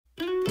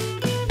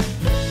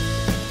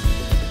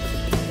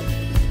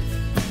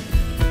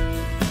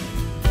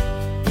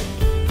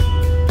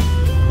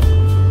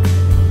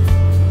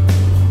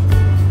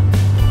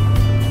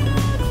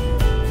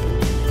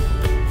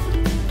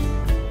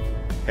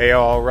Hey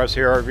all, Russ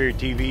here,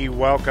 RVerTV.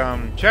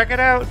 Welcome. Check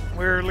it out.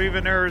 We're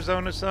leaving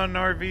Arizona Sun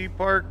RV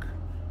Park.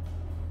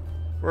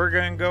 We're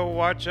going to go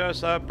watch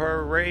us a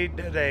parade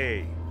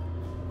today.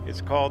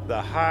 It's called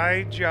the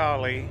High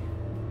Jolly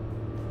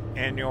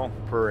Annual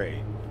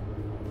Parade.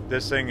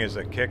 This thing is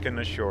a kick in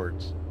the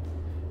shorts.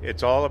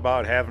 It's all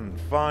about having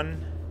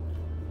fun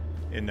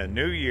in the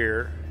new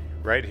year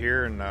right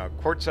here in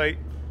Quartzsite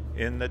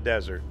in the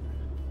desert.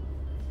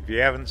 If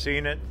you haven't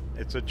seen it,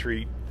 it's a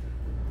treat.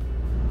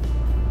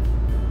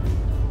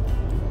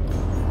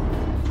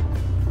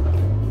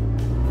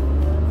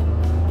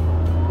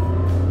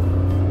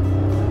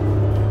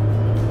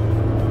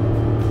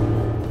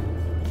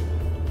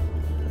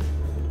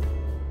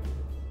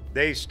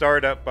 They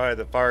start up by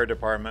the fire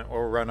department.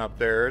 We'll run up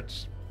there.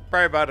 It's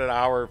probably about an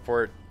hour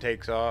before it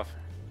takes off.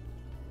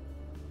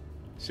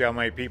 See how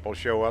many people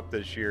show up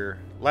this year.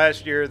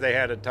 Last year they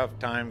had a tough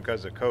time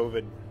because of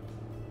COVID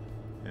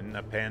and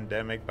the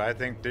pandemic, but I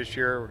think this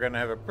year we're going to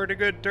have a pretty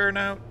good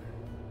turnout.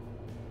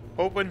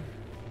 Hoping.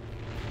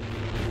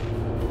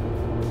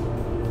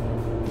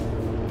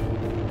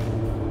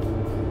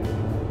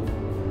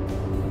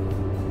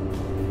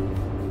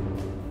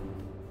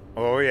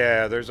 Oh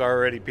yeah, there's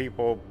already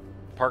people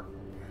parked.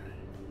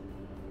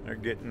 They're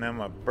getting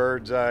them a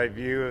bird's eye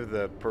view of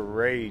the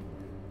parade.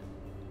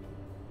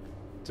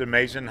 It's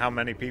amazing how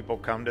many people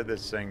come to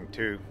this thing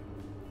too.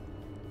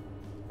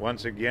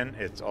 Once again,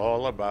 it's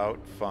all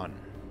about fun.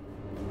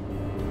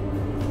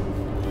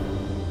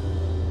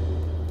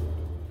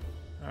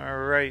 All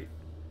right,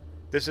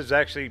 this is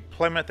actually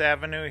Plymouth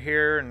Avenue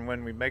here, and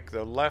when we make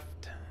the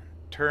left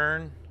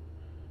turn,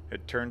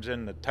 it turns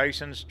into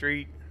Tyson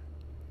Street.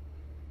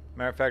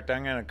 Matter of fact,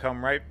 I'm going to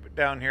come right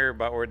down here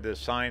about where the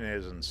sign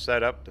is and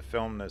set up to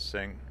film this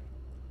thing.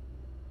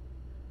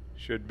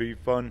 Should be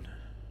fun.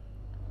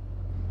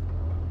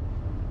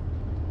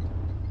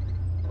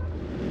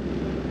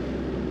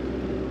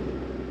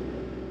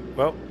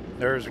 Well,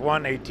 there's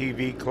one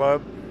ATV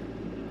club.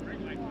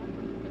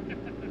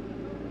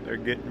 They're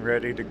getting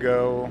ready to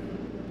go.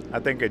 I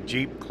think a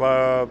Jeep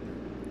club,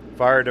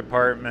 fire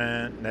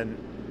department, and then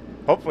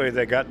hopefully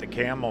they got the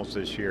camels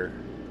this year.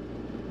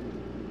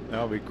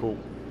 That'll be cool.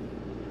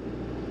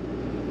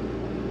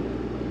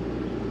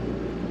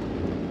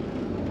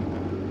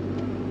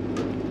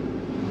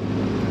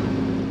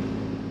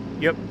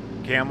 Yep,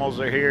 camels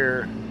are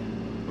here.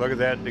 Look at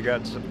that, they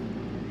got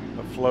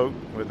a float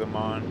with them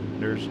on.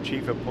 There's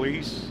Chief of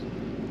Police,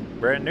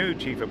 brand new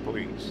Chief of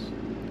Police.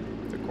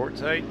 The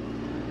Quartzsite.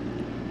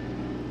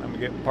 Let me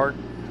get parked.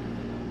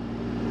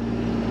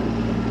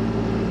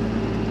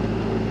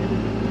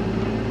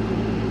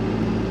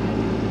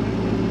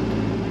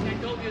 I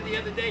told you the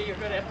other day you're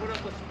going to put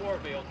up with some more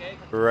of me, okay?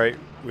 Right,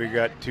 we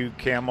got 2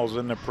 camels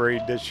in the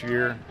parade this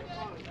year.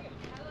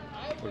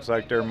 Looks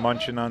like they're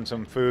munching on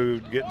some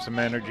food, getting some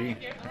energy.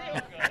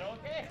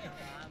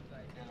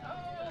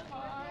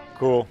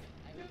 Cool.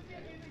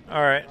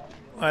 All right,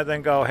 I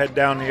think I'll head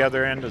down the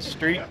other end of the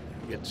street,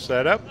 get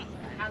set up.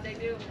 How'd they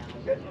do?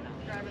 Driving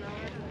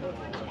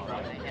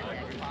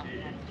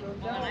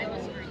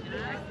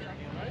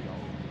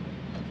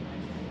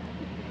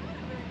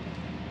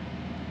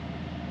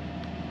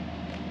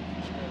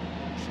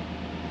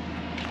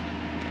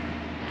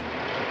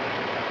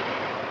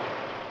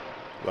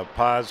La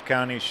Paz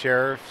County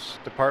Sheriff's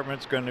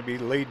Department's going to be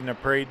leading the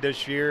parade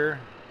this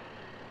year.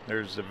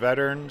 There's the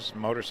veterans,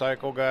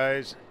 motorcycle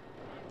guys.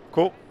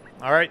 Cool.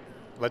 All right,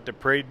 let the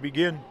parade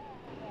begin.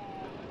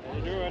 How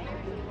you doing?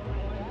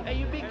 Hey,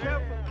 you be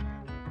careful.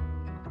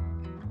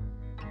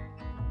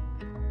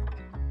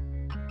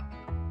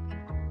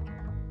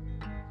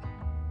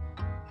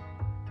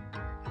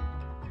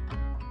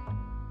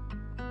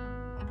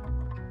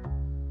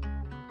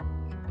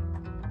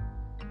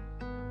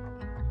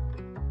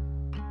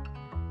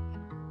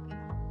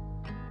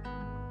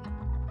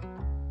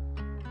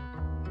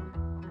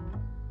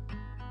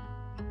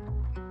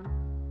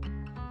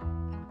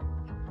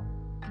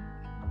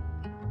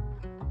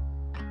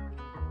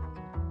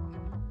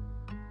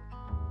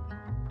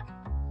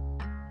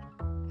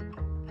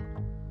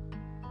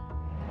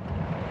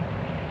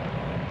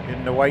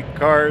 In the white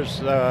cars,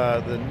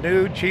 the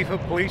new Chief of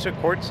Police of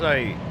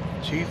Quartzsite,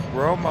 Chief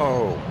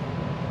Romo.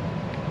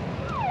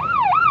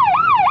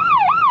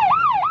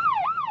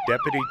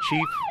 Deputy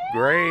Chief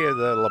Gray of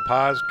the La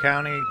Paz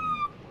County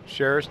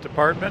Sheriff's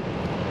Department.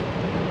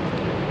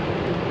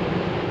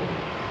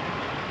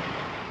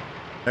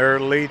 They're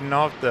leading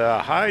off the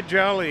High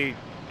Jolly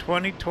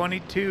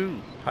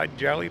 2022 High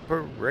Jolly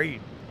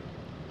Parade.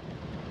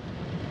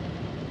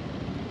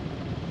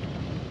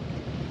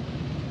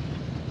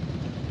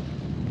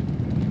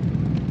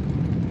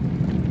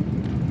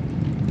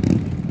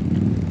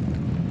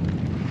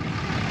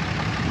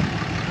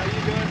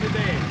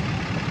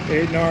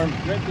 Hey, Norm.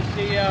 Good to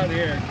see you out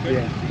here. Good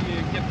Yeah. to see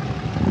you get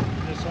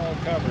this all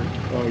covered.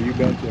 Oh, you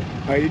betcha.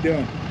 How you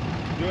doing?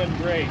 Doing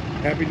great.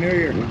 Happy New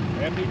Year.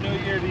 Happy New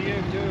Year to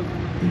you, too.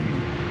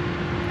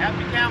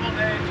 Happy Camel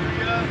Day to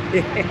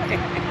you.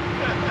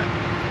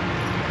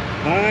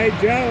 Hi,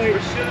 Jolly.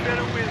 Should have been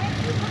a win.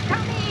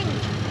 Coming!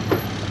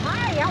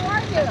 Hi, how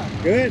are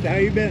you? Good. How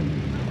you been?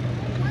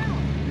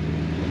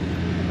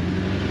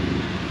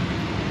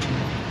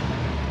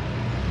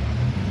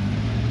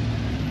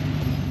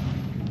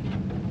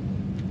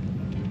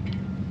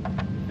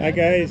 Hi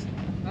guys.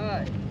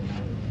 Hi.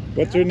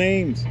 What's your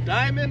names?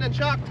 Diamond and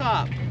Chalk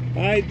Top.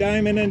 Hi,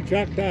 Diamond and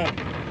Truck Top.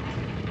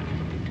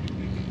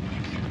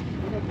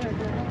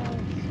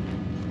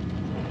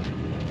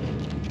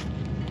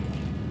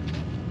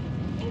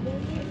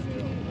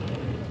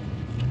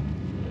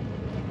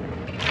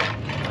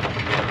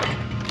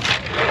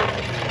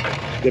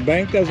 The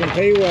bank doesn't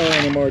pay well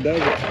anymore, does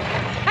it?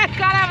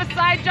 Gotta have a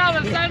side job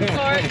of some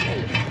sort.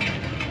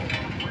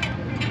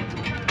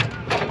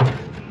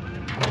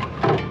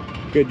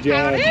 Good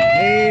job. Howdy.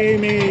 Hey,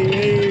 me.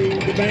 Hey,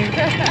 the bank.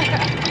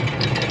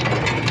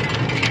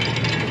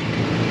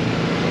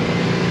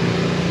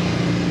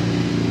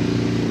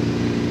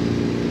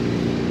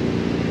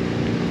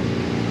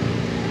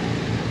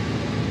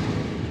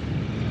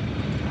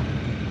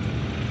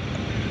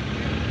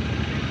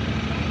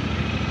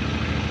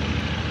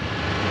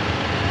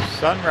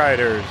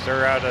 Sunriders,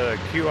 they're out of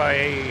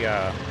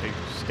QIA, they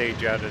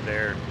stage out of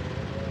their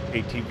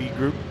ATV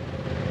group.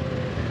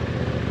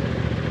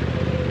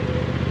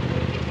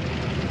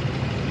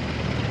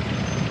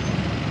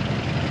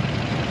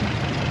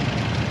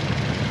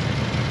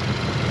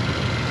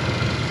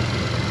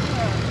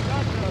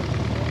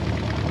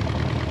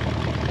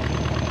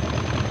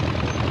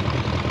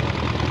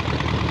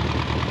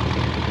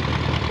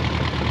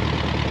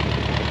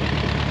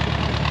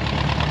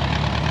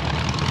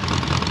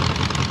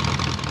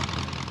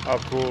 How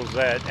cool is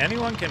that?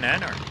 Anyone can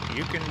enter.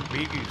 You can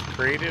be as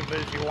creative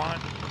as you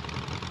want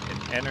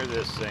and enter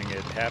this thing.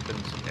 It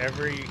happens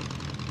every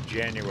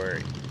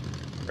January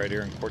right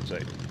here in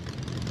Quartzsite.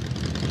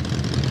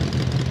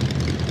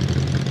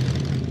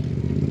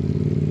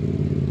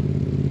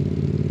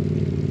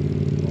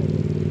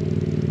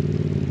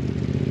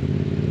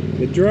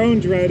 The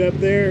drone's right up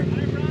there.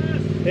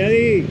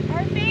 Eddie.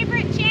 Our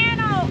favorite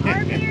channel,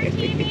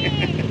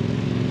 RVerTV.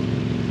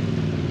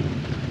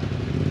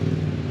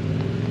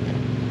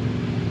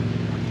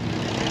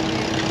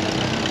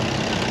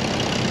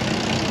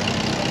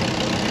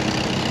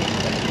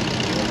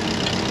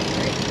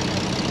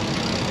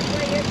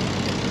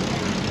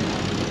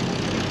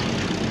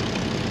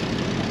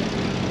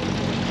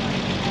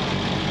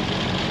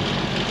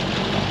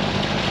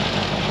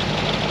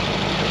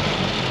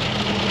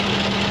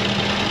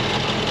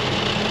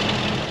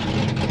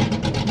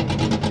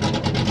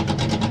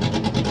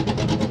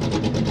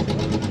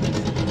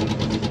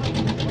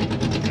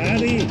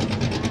 Howdy.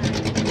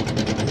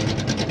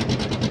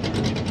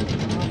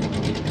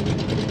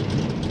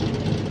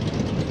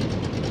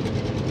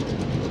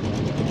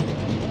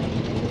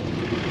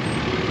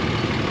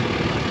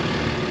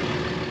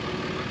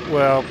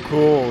 Well,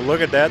 cool.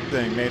 Look at that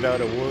thing made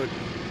out of wood.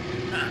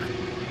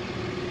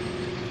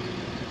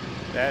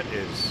 That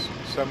is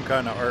some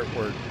kind of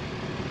artwork.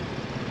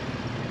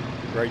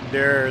 Right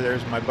there,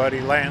 there's my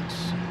buddy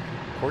Lance,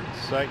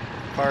 Quartzsite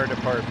Fire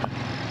Department.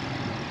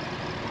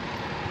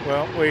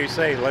 Well, what do you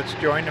say? Let's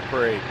join the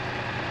parade.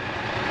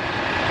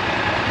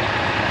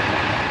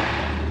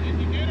 Did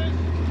you get us?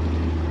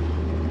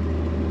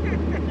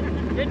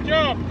 Good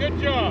job, good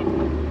job.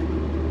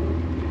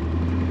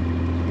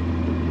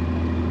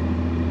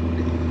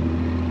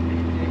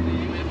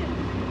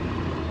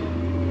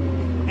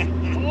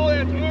 Oh,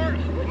 it's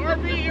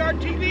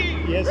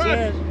RVerTV. Yes, Russ.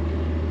 sir.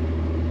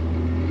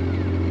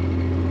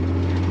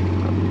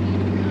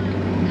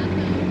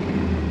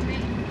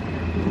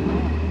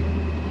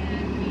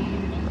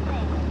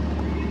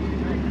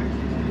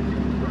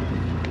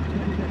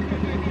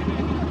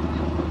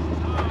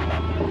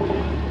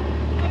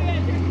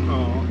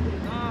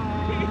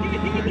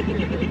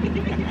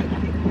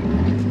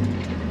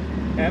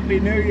 Happy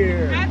New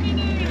Year. Happy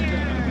New Year.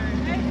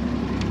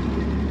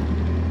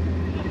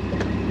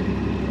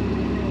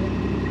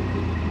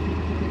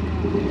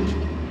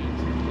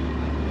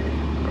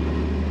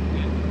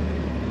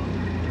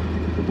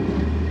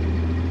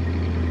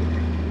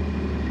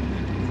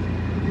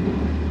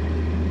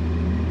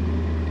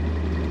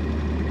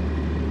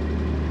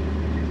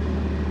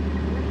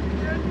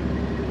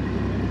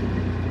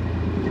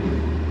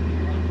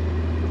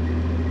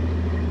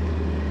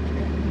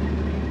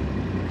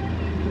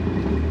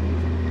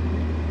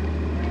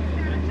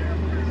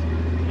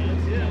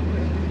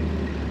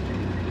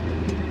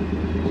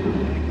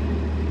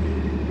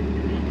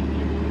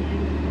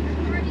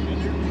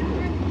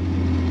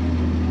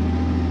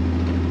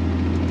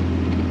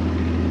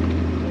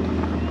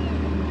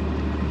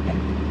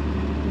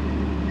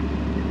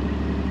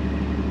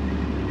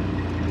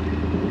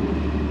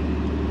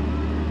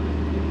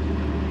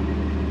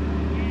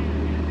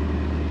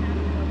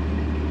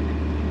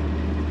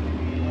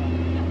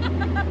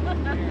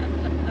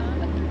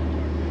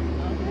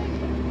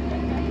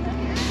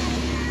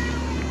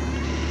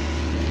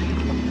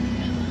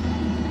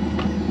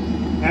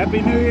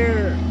 Happy New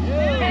Year.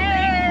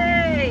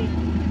 Hey!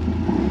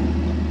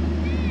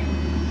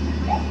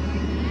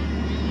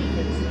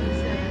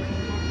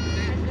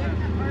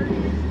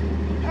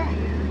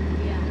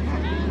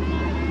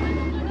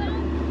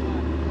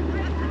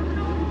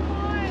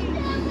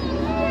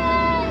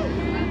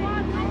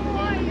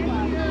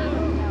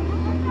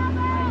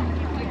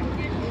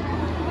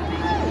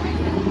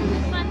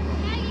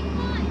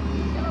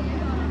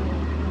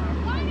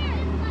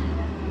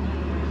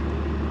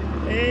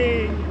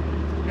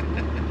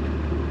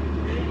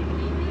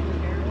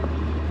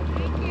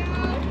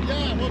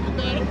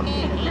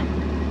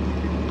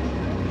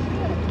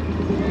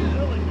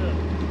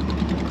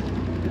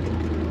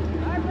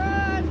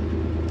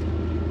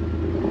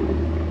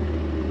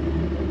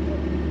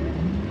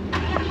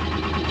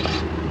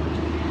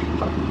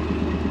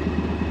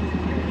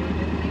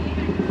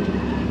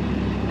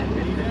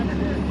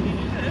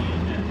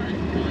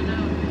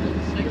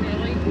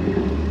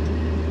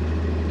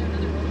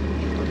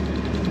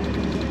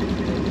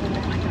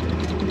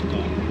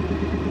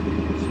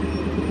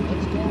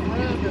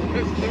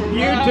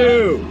 You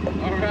too.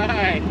 All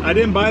right. I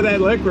didn't buy that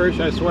licorice.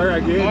 I swear I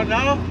did. Oh,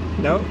 no?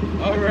 Nope.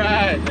 All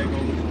right.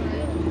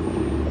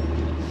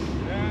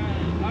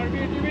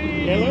 RVerTV.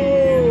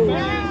 Hello.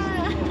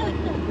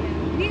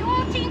 We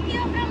all thank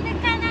you from the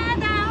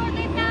Canada all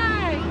the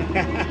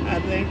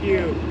time. Thank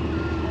you.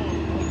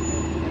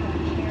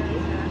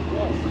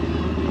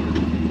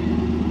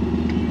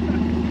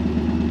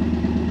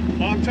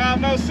 Long time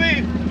no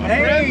see. My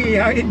Hey,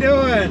 how you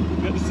doing?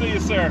 friend. Good to see you,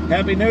 sir.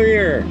 Happy New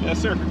Year. Yes,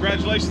 sir.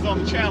 Congratulations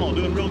on the channel.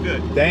 Doing real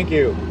good. Thank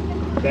you.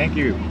 Thank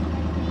you.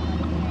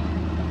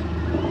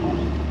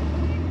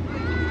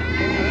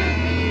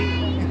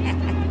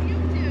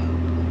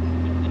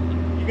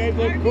 You guys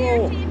look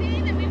cool.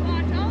 RVerTV that we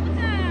watch all the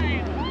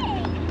time.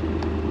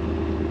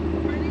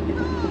 Pretty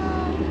cool.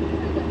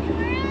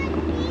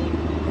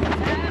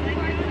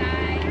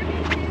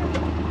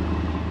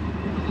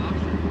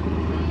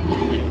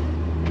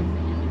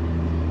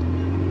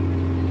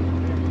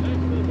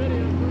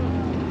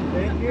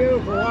 Thank you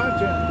for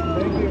watching.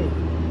 Thank you.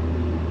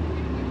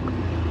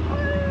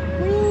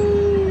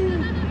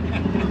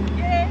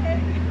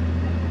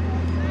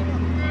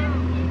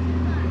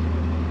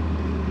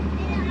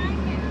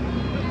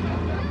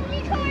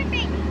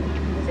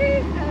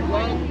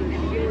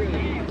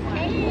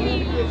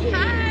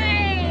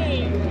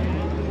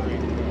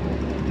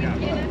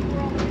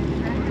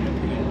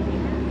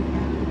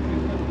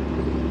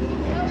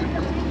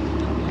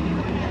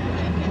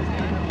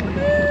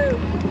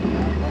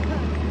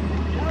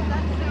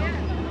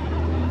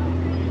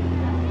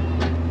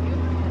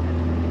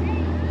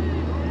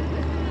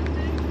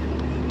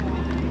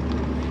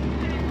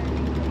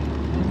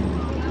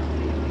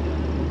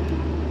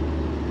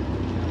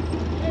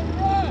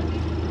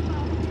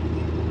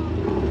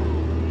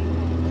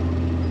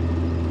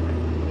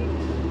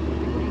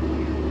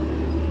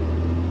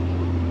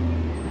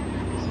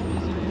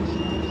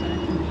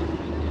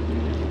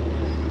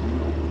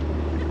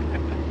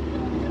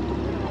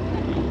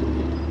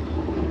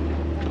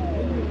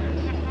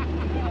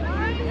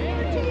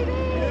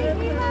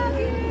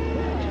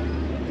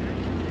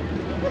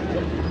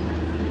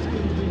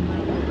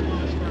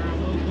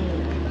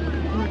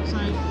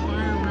 Quartzsite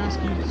Fire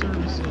Rescue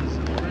Services,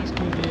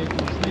 rescue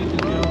vehicles. Thank you,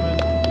 gentlemen.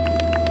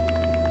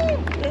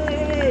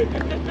 Hey!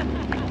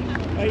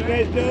 How you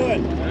guys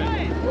doing?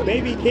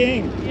 Baby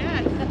King.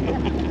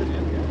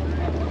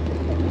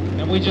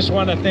 And we just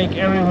want to thank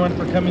everyone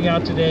for coming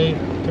out today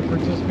to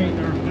participate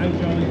in our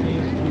 5 Jolly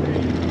Days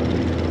parade.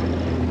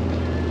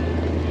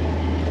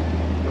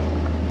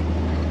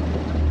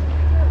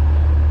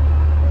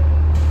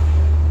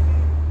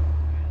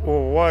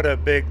 Well, what a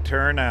big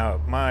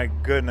turnout. My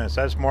goodness,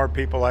 that's more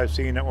people I've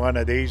seen at one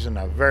of these in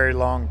a very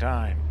long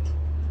time.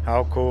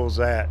 How cool is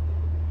that?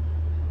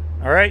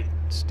 All right,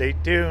 stay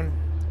tuned.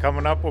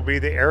 Coming up will be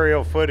the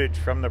aerial footage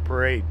from the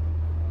parade.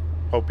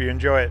 Hope you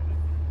enjoy it.